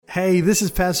Hey, this is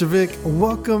Pastor Vic.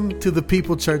 Welcome to the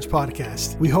People Church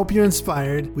podcast. We hope you're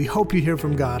inspired. We hope you hear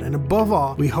from God. And above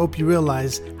all, we hope you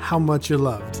realize how much you're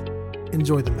loved.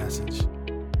 Enjoy the message.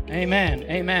 Amen.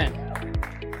 Amen.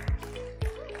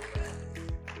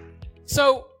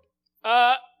 So,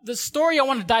 the story I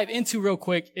want to dive into real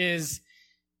quick is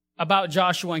about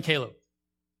Joshua and Caleb.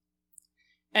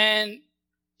 And,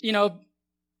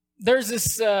 there's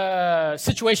this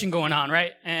situation going on,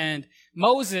 right? And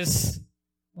Moses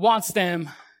wants them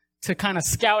to kind of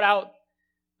scout out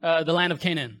the land of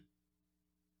Canaan.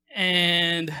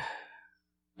 And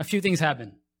a few things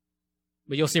happen,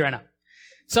 but you'll see right now.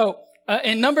 So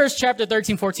in Numbers chapter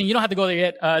 13, 14, you don't have to go there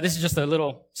yet. This is just a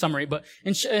little summary, but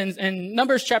in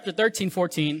Numbers chapter 13,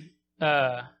 14,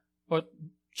 or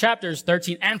chapters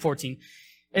 13 and 14,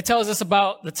 it tells us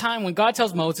about the time when God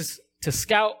tells Moses to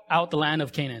scout out the land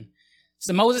of Canaan.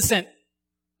 So Moses sent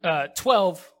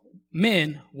 12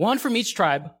 men, one from each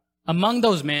tribe. Among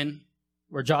those men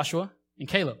were Joshua and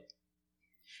Caleb.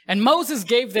 And Moses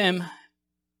gave them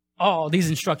all these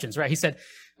instructions, right? He said,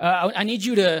 I need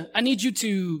you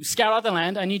to scout out the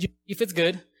land. I need you, if it's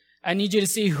good. I need you to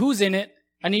see who's in it.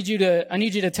 I need you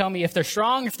to tell me if they're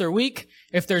strong, if they're weak,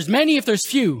 if there's many, if there's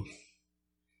few.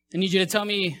 I need you to tell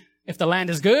me if the land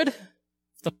is good,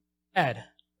 if the land is bad.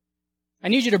 I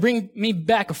need you to bring me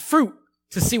back a fruit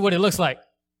to see what it looks like.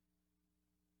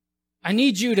 I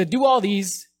need you to do all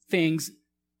these things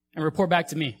and report back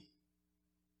to me.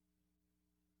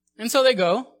 And so they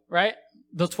go, right?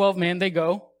 The 12 men, they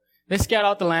go, they scout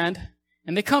out the land,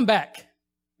 and they come back.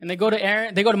 And they go to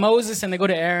Aaron, they go to Moses, and they go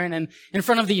to Aaron, and in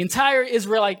front of the entire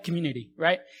Israelite community,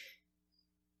 right?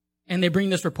 And they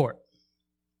bring this report.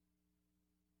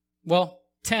 Well,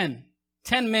 10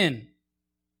 men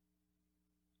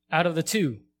out of the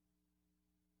 2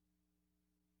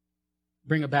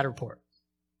 bring a bad report.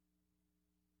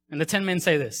 And the 10 men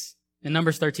say this in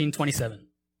Numbers 13:27.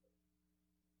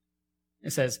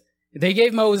 It says, they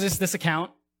gave Moses this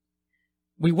account.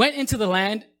 We went into the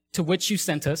land to which you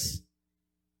sent us,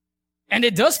 and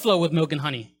it does flow with milk and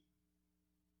honey.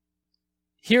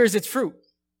 Here is its fruit.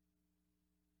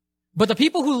 But the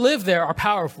people who live there are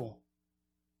powerful,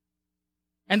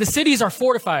 and the cities are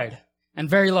fortified and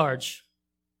very large.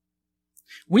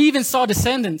 We even saw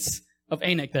descendants of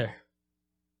Anak there.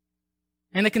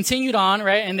 And they continued on,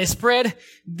 right? And they spread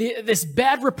this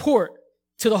bad report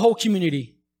to the whole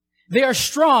community. They are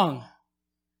strong.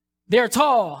 They are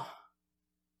tall.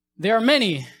 They are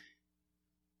many.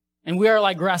 And we are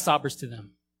like grasshoppers to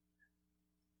them.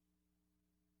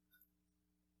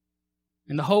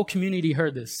 And the whole community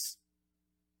heard this.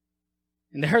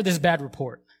 And they heard this bad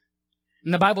report.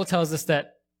 And the Bible tells us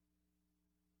that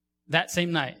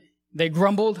same night, they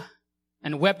grumbled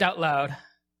and wept out loud.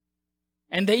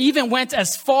 And they even went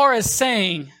as far as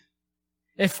saying,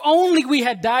 if only we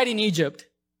had died in Egypt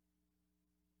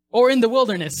or in the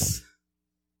wilderness.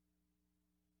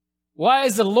 Why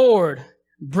is the Lord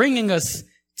bringing us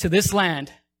to this land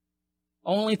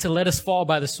only to let us fall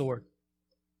by the sword?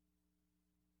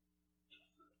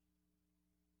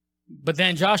 But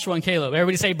then Joshua and Caleb,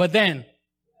 everybody say, but then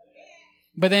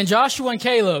Joshua and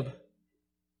Caleb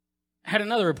had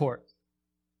another report.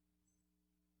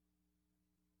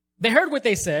 They heard what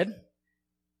they said,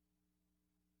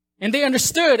 and they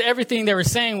understood everything they were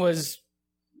saying it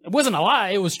wasn't a lie,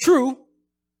 it was true, it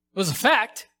was a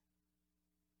fact.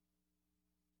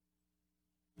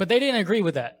 But they didn't agree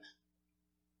with that.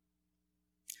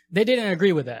 They didn't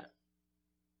agree with that.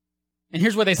 And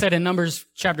here's what they said in Numbers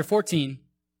chapter 14,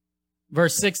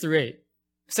 verse 6 through 8. It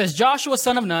says, Joshua,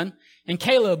 son of Nun, and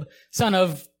Caleb, son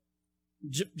of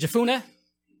Jephunneh.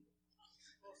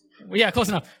 Yeah, close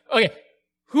enough. Okay.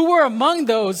 Who were among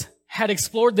those had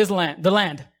explored the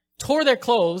land, tore their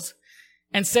clothes,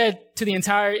 and said to the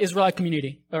entire Israelite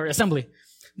community or assembly,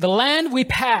 the land we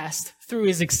passed through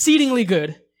is exceedingly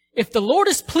good. If the Lord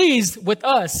is pleased with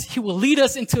us, he will lead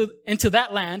us into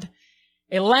that land,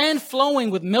 a land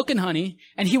flowing with milk and honey,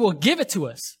 and he will give it to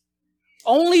us.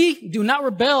 Only do not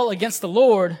rebel against the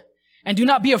Lord, and do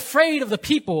not be afraid of the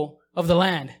people of the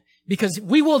land, because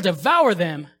we will devour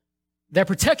them. Their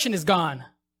protection is gone.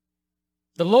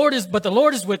 But the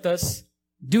Lord is with us.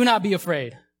 Do not be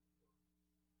afraid.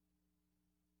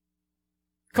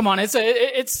 Come on, it's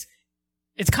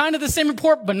kind of the same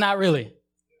report, but not really.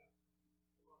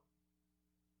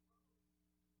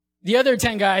 The other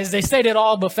 10 guys, they stated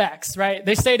all but facts, right?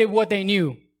 They stated what they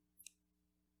knew.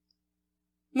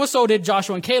 Well, so did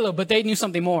Joshua and Caleb, but they knew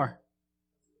something more.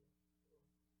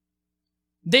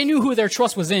 They knew who their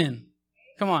trust was in.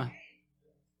 Come on.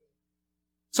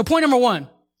 So point number 1.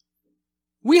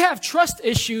 We have trust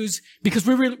issues because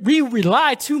we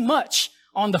rely too much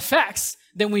on the facts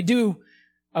than we do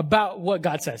about what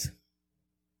God says.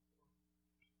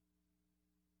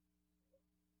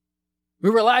 We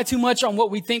rely too much on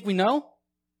what we think we know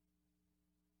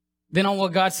than on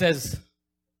what God says.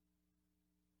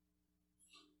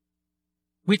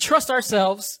 We trust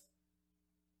ourselves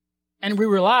and we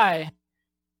rely,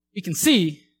 we can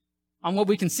see, on what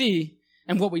we can see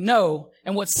and what we know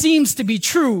and what seems to be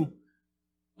true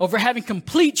over having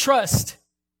complete trust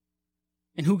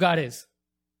in who God is.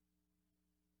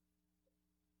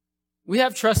 We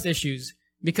have trust issues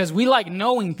because we like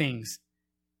knowing things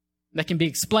that can be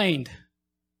explained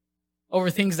over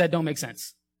things that don't make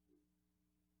sense.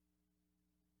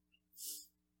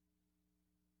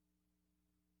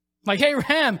 Like, hey,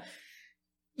 Ram,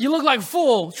 you look like a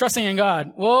fool trusting in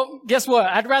God. Well, guess what?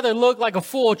 I'd rather look like a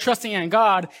fool trusting in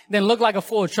God than look like a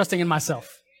fool trusting in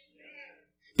myself.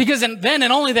 Because then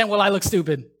and only then will I look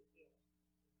stupid.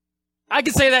 I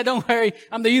can say that, don't worry.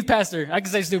 I'm the youth pastor. I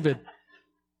can say stupid.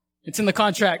 It's in the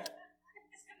contract.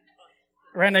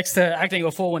 Right next to acting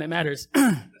a fool when it matters.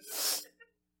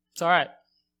 It's all right.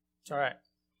 It's all right.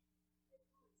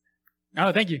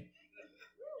 Oh, thank you.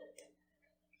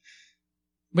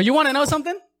 But you want to know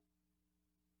something?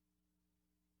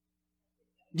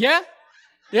 Yeah?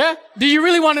 Yeah? Do you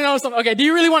really want to know something? Okay, do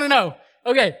you really want to know?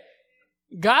 Okay.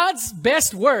 God's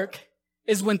best work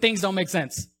is when things don't make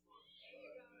sense.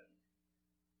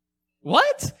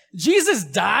 What? Jesus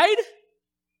died?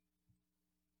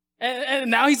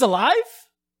 And now he's alive?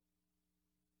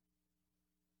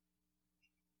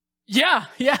 Yeah.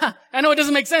 I know it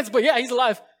doesn't make sense, but yeah, he's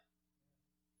alive.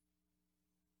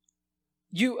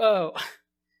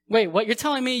 Wait, what? You're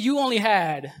telling me you only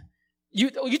had,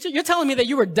 you're telling me that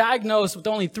you were diagnosed with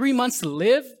only 3 months to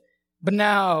live, but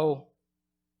now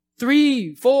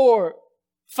 3, 4,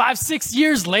 5, 6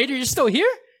 years later, you're still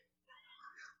here?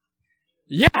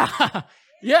 Yeah.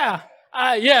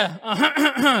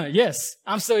 Yes,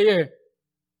 I'm still here.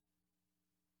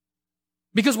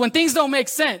 Because when things don't make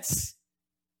sense,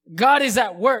 God is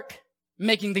at work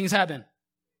making things happen.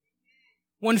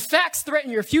 When facts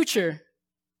threaten your future,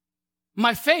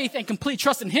 my faith and complete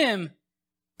trust in Him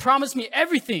promise me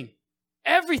everything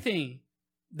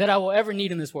that I will ever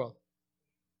need in this world.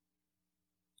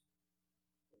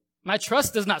 My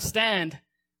trust does not stand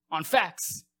on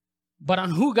facts, but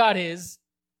on who God is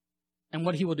and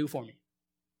what He will do for me.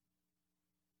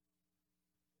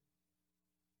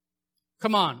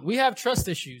 Come on, we have trust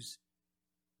issues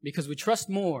because we trust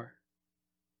more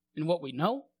in what we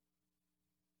know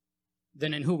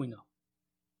than in who we know.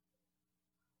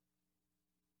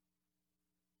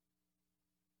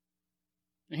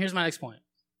 And here's my next point.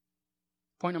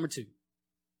 Point number 2.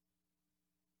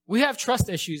 We have trust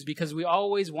issues because we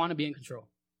always want to be in control.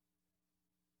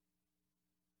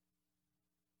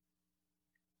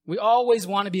 We always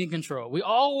want to be in control. We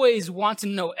always want to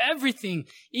know everything,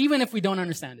 even if we don't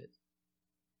understand it.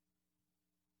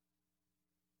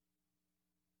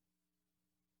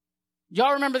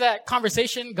 Y'all remember that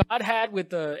conversation God had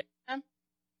with Abraham?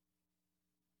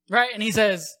 Right? And he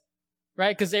says,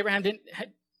 right, because Abraham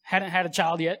hadn't had a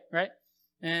child yet, right?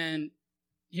 And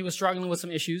he was struggling with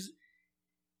some issues.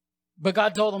 But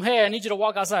God told him, hey, I need you to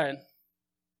walk outside.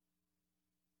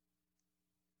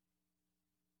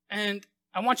 And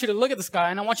I want you to look at the sky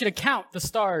and I want you to count the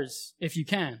stars if you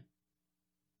can.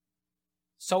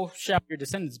 So shall your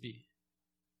descendants be.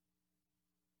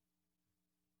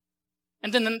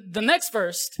 And then the next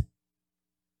verse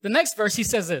he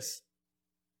says this,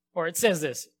 or it says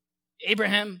this,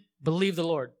 Abraham believed the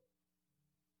Lord.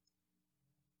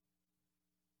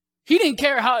 He didn't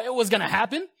care how it was going to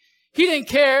happen. He didn't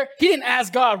care. He didn't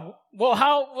ask God,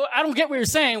 I don't get what you're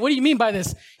saying. What do you mean by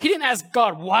this? He didn't ask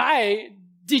God, why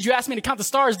did you ask me to count the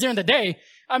stars during the day?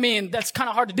 I mean, that's kind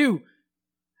of hard to do.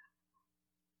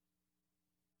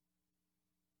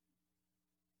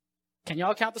 Can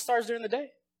y'all count the stars during the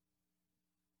day?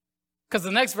 Because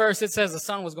the next verse, it says the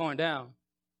sun was going down.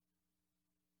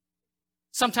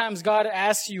 Sometimes God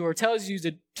asks you or tells you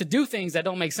to do things that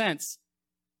don't make sense.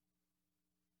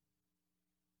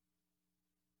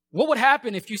 What would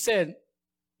happen if you said,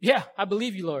 yeah, I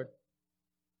believe you, Lord?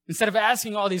 Instead of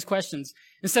asking all these questions,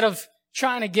 instead of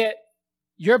trying to get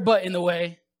your butt in the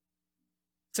way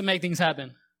to make things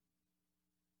happen.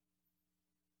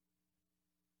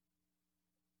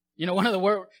 You know, one of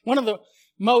the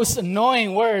most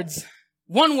annoying words,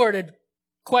 one-worded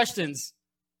questions,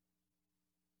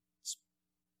 is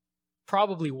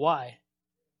probably why.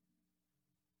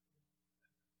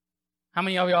 How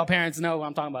many of y'all parents know what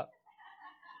I'm talking about?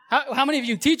 How many of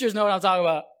you teachers know what I'm talking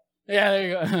about? Yeah, there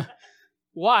you go.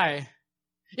 Why?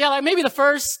 Yeah, like maybe the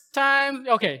first time,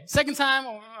 okay. Second time,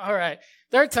 all right.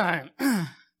 Third time.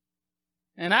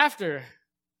 And after,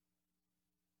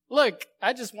 look,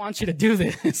 I just want you to do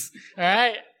this. All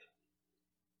right?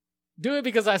 Do it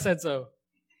because I said so.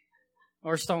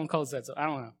 Or Stone Cold said so. I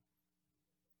don't know.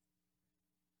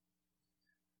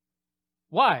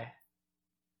 Why?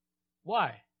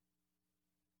 Why?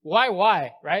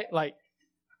 Why? Right? Like,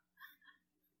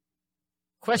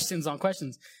 questions on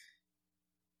questions.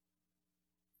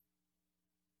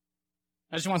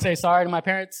 I just want to say sorry to my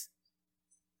parents.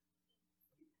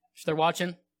 If they're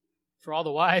watching, for all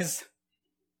the whys.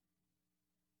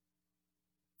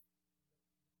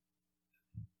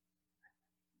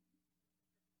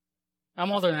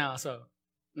 I'm older now, so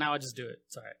now I just do it.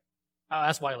 It's all right. I'll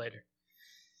ask why later.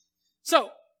 So,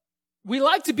 we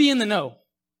like to be in the know.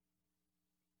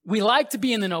 We like to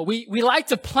be in the know. We like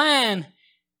to plan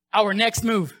our next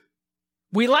move.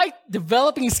 We like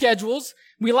developing schedules.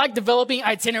 We like developing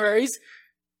itineraries.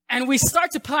 And we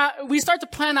start to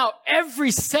plan out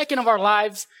every second of our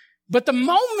lives. But the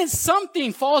moment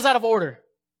something falls out of order,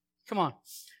 come on.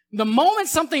 The moment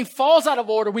something falls out of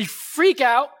order, we freak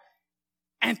out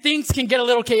and things can get a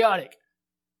little chaotic.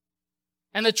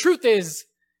 And the truth is,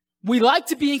 we like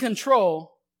to be in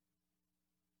control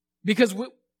because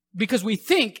we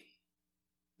think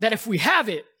that if we have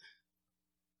it,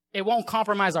 it won't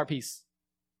compromise our peace.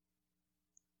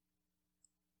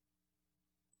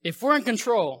 If we're in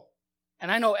control,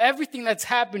 and I know everything that's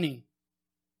happening,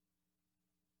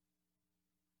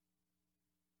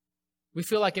 we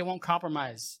feel like it won't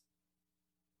compromise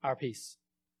our peace.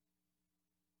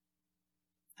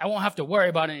 I won't have to worry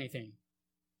about anything.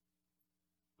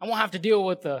 I won't have to deal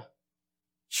with the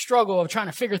struggle of trying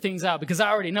to figure things out because I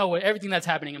already know everything that's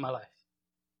happening in my life.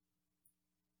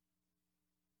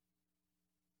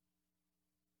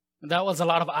 And that was a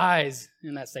lot of I's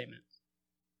in that statement.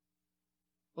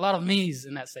 A lot of me's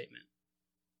in that statement.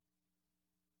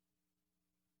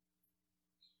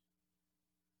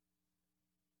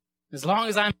 As long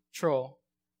as I'm in control,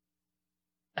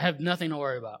 I have nothing to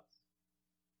worry about.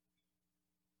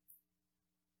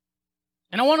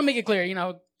 And I want to make it clear,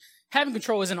 having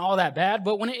control isn't all that bad,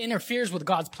 but when it interferes with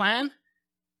God's plan,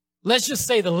 let's just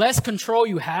say the less control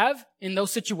you have in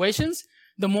those situations,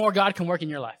 the more God can work in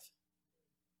your life.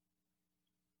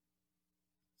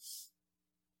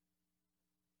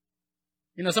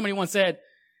 Somebody once said,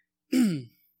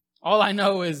 all I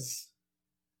know is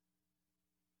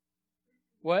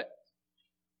what?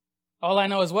 All I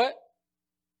know is what?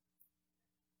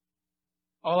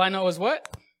 All I know is what?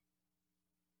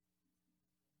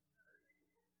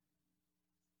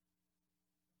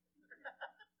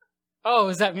 Oh,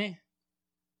 is that me?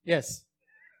 Yes.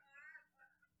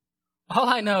 All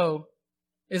I know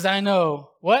is I know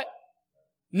what?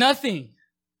 Nothing.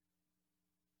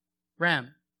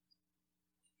 Ram.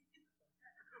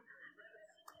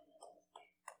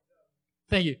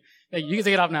 Thank you. You can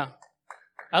take it off now.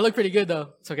 I look pretty good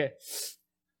though. It's okay.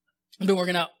 I've been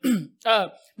working out.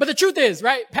 But the truth is,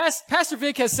 right? Pastor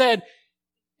Vic has said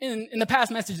in the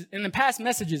past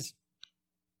messages,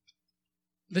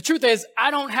 the truth is,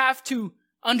 I don't have to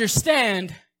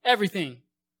understand everything.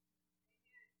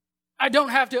 I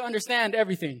don't have to understand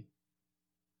everything.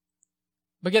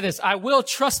 But get this, I will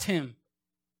trust him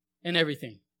in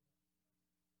everything.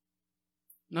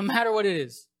 No matter what it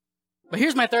is. But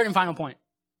here's my third and final point.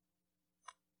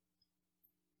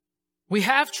 We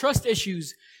have trust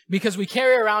issues because we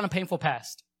carry around a painful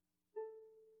past.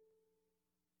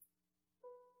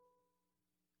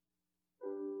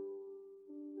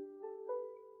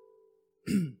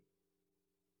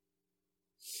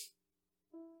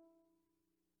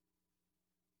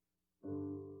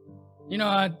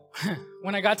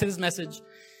 When I got to this message,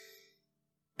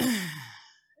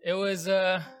 it was,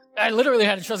 I literally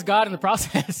had to trust God in the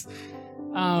process.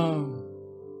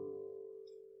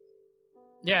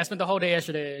 I spent the whole day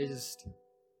yesterday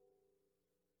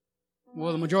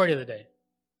the majority of the day,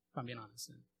 if I'm being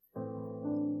honest.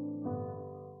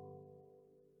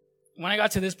 When I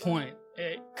got to this point,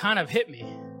 it kind of hit me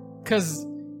because,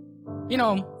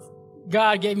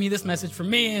 God gave me this message for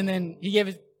me and then he gave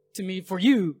it to me for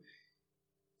you.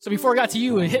 So before it got to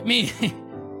you, it hit me.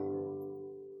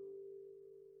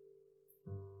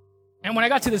 And when I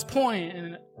got to this point,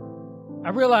 and I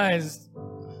realized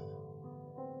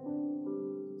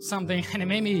something, and it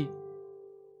made me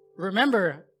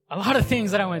remember a lot of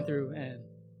things that I went through. And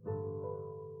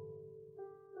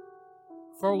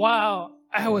for a while,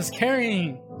 I was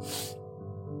carrying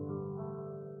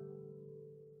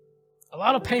a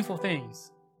lot of painful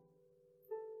things.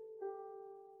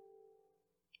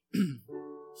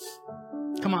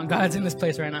 Come on, God's in this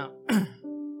place right now.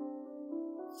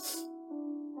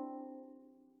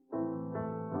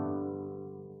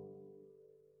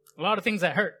 A lot of things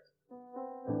that hurt.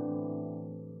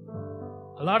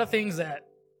 A lot of things that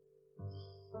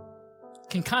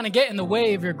can kind of get in the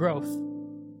way of your growth.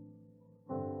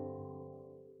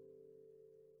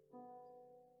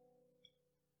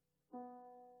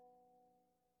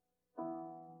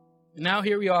 And now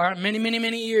here we are, many, many,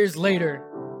 many years later.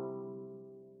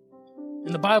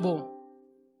 In the Bible,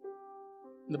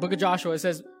 in the book of Joshua, it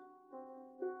says,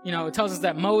 it tells us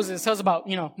that Moses, tells about,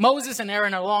 Moses and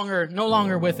Aaron are no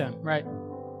longer with him, right?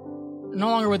 No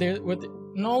longer with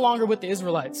the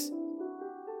Israelites.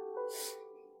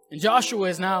 And Joshua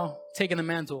is now taking the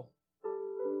mantle.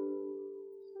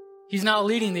 He's now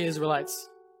leading the Israelites.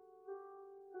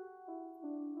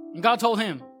 And God told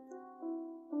him,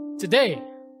 today,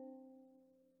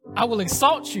 I will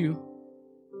exalt you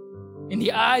in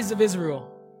the eyes of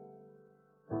Israel,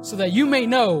 so that you may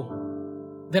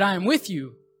know that I am with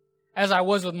you as I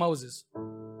was with Moses.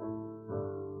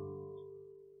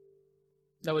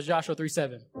 That was Joshua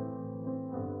 3:7.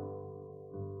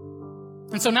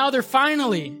 And so now they're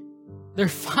finally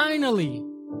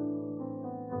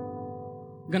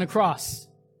going to cross.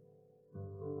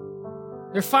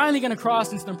 They're finally going to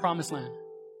cross into the promised land.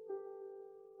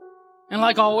 And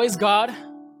like always, God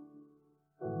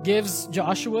gives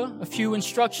Joshua a few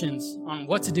instructions on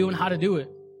what to do and how to do it.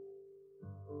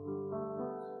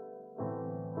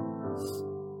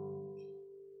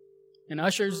 And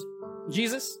ushers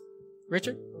Jesus,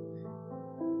 Richard,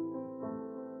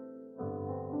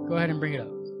 go ahead and bring it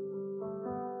up.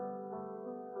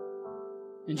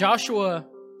 In Joshua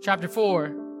chapter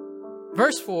 4,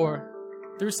 verse 4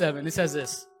 through 7, it says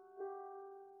this.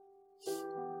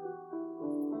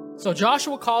 So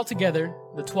Joshua called together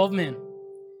the 12 men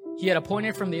he had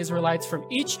appointed from the Israelites from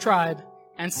each tribe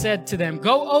and said to them,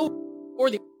 go over before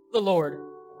the Lord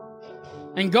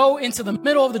and go into the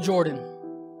middle of the Jordan.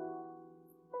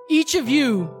 Each of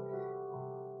you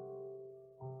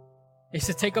is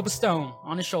to take up a stone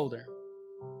on his shoulder,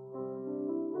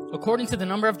 according to the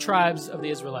number of tribes of the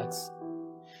Israelites.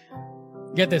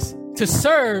 Get this, to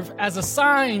serve as a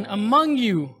sign among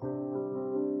you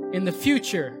in the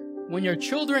future when your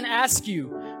children ask you,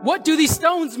 what do these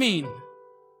stones mean?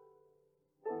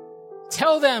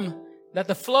 Tell them that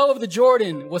the flow of the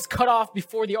Jordan was cut off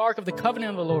before the ark of the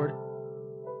covenant of the Lord.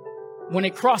 When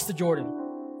it crossed the Jordan,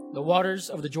 the waters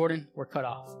of the Jordan were cut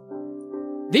off.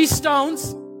 These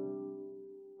stones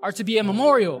are to be a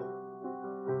memorial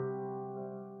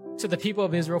to the people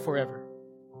of Israel forever.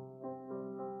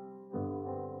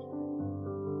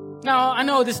 Now, I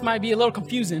know this might be a little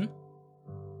confusing,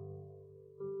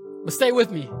 but stay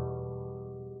with me.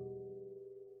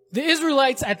 The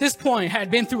Israelites at this point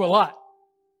had been through a lot.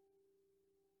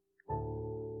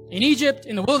 In Egypt,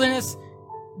 in the wilderness,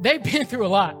 they've been through a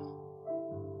lot.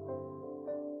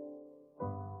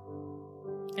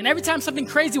 And every time something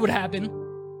crazy would happen,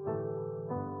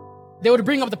 they would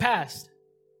bring up the past.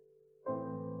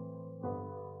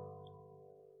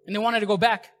 And they wanted to go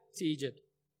back to Egypt.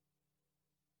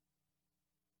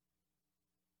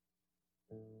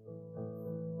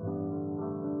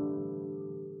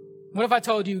 What if I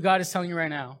told you God is telling you right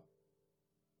now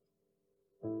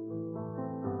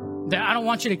that I don't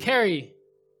want you to carry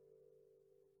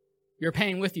your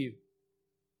pain with you?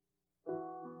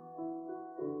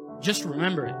 Just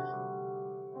remember it.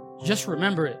 Just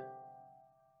remember it.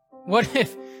 What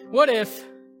if,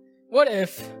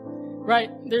 right?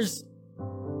 There's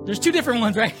two different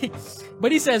ones, right?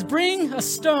 But he says, bring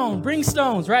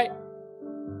stones, right?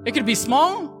 It could be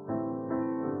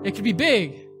small. It could be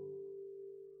big.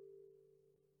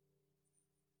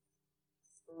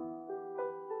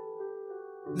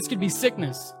 This could be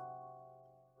sickness.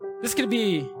 This could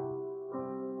be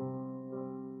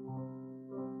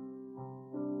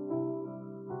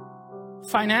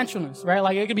financialness, right?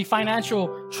 Like it could be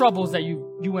financial troubles that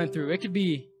you went through. It could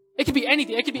be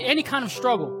anything. It could be any kind of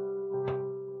struggle.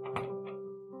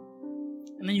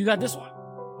 And then you got this one.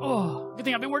 Oh, good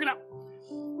thing I've been working out.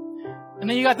 And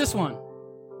then you got this one.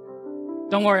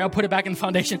 Don't worry, I'll put it back in the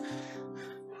foundation.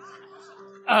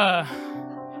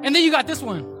 And then you got this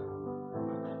one.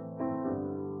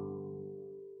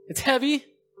 It's heavy.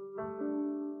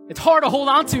 It's hard to hold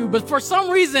on to, but for some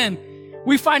reason,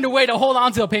 we find a way to hold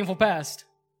on to a painful past.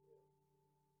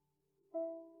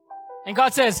 And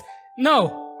God says,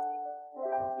 no,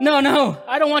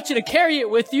 I don't want you to carry it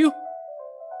with you.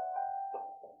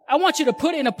 I want you to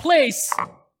put it in a place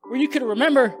where you can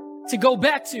remember to go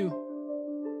back to,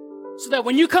 so that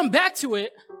when you come back to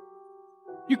it,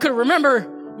 you could remember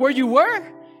where you were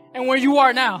and where you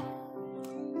are now.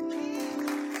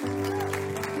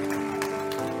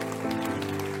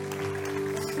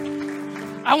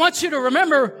 I want you to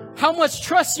remember how much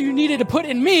trust you needed to put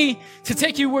in me to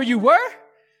take you where you were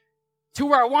to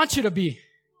where I want you to be.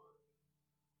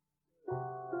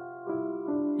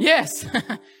 Yes,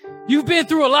 you've been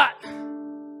through a lot.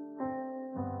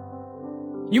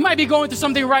 You might be going through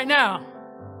something right now.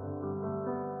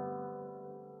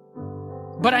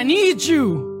 But I need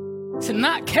you to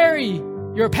not carry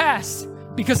your past,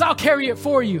 because I'll carry it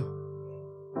for you.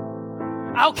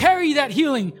 I'll carry that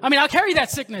healing. I'll carry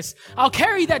that sickness. I'll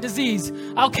carry that disease.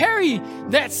 I'll carry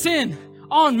that sin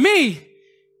on me.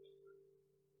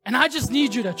 And I just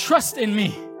need you to trust in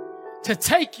me to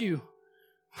take you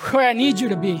where I need you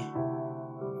to be.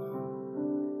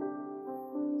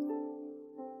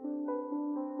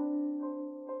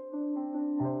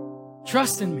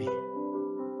 Trust in me.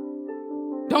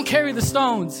 Don't carry the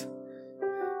stones.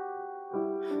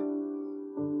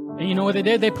 And you know what they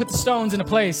did? They put the stones in a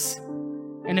place.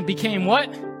 And it became what?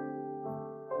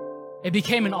 It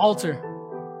became an altar.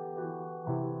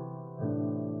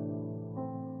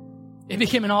 It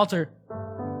became an altar.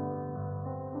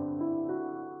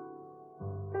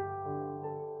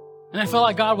 And I felt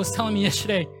like God was telling me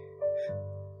yesterday,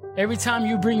 every time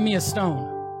you bring me a stone,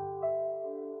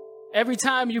 every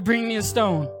time you bring me a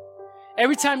stone,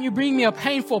 every time you bring me a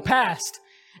painful past,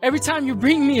 every time you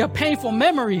bring me a painful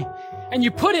memory, and you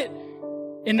put it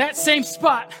in that same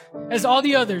spot as all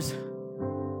the others,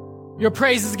 your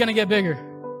praise is going to get bigger.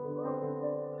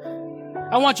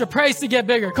 I want your praise to get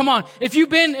bigger. Come on. If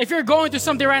you're going through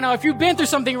something right now, if you've been through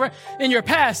something in your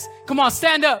past, come on,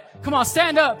 stand up. Come on,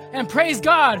 stand up and praise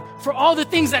God for all the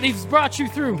things that He's brought you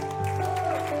through.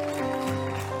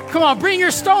 Come on, bring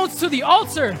your stones to the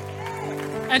altar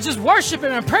and just worship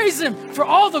Him and praise Him for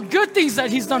all the good things that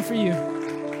He's done for you.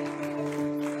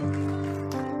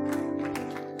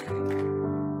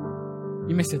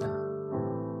 You may sit down.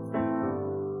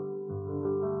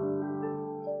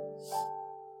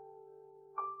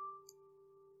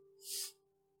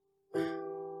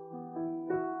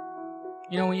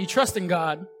 You know, when you trust in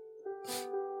God,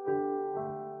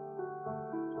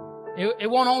 it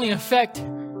won't only affect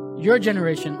your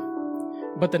generation,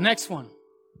 but the next one,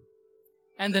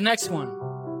 and the next one,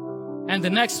 and the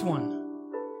next one,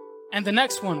 and the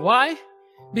next one. Why?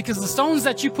 Because the stones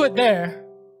that you put there,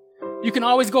 you can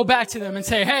always go back to them and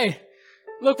say, hey,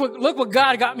 look what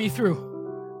God got me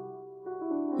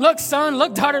through. Look, son,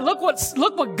 look, daughter, look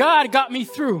what God got me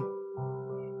through.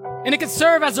 And it could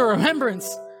serve as a remembrance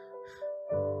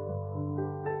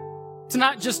to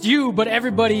not just you, but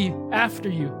everybody after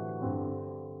you.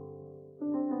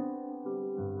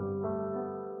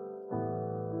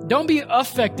 Don't be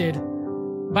affected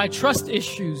by trust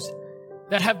issues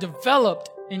that have developed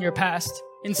in your past.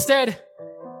 Instead,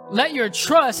 let your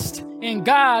trust in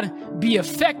God be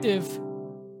effective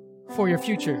for your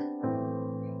future.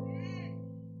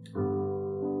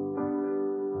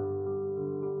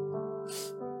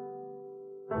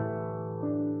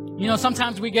 You know,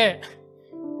 sometimes we get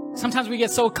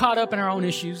so caught up in our own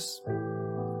issues.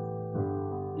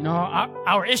 You know,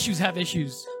 our issues have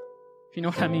issues, if you know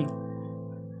what I mean.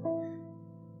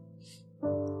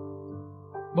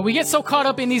 But we get so caught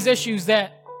up in these issues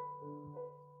that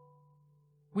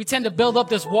we tend to build up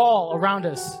this wall around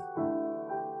us.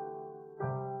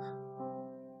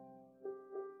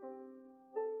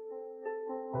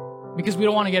 Because we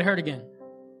don't want to get hurt again.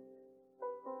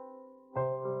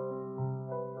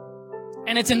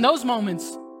 And it's in those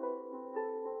moments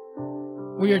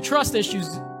where your trust issues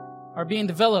are being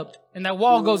developed and that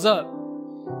wall goes up.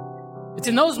 It's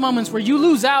in those moments where you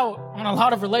lose out on a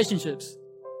lot of relationships.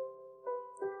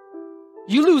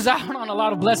 You lose out on a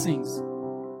lot of blessings.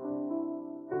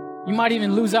 You might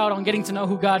even lose out on getting to know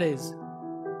who God is.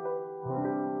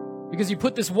 Because you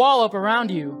put this wall up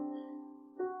around you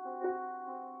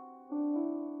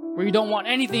where you don't want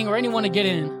anything or anyone to get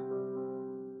in.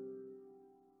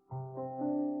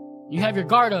 You have your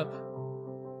guard up.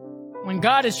 When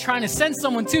God is trying to send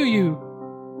someone to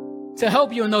you to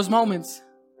help you in those moments.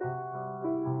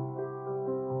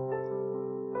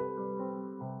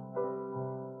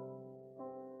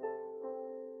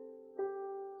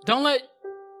 Don't let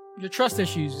your trust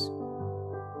issues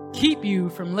keep you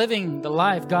from living the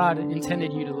life God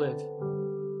intended you to live.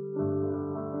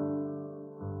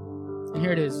 And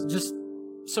here it is. Just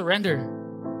surrender.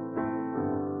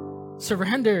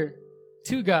 Surrender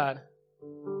to God.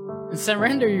 And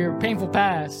surrender your painful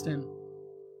past. And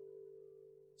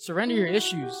surrender your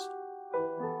issues.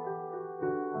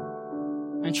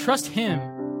 And trust Him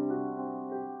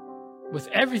with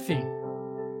everything.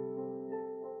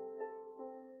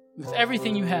 With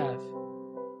everything you have.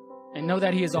 And know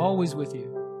that He is always with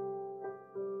you.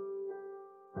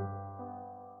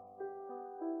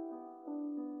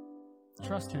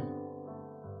 Trust him.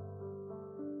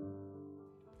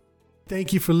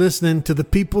 Thank you for listening to the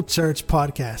People Church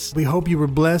podcast. We hope you were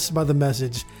blessed by the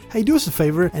message. Hey, do us a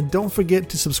favor and don't forget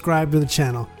to subscribe to the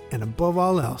channel. And above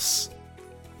all else,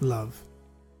 love.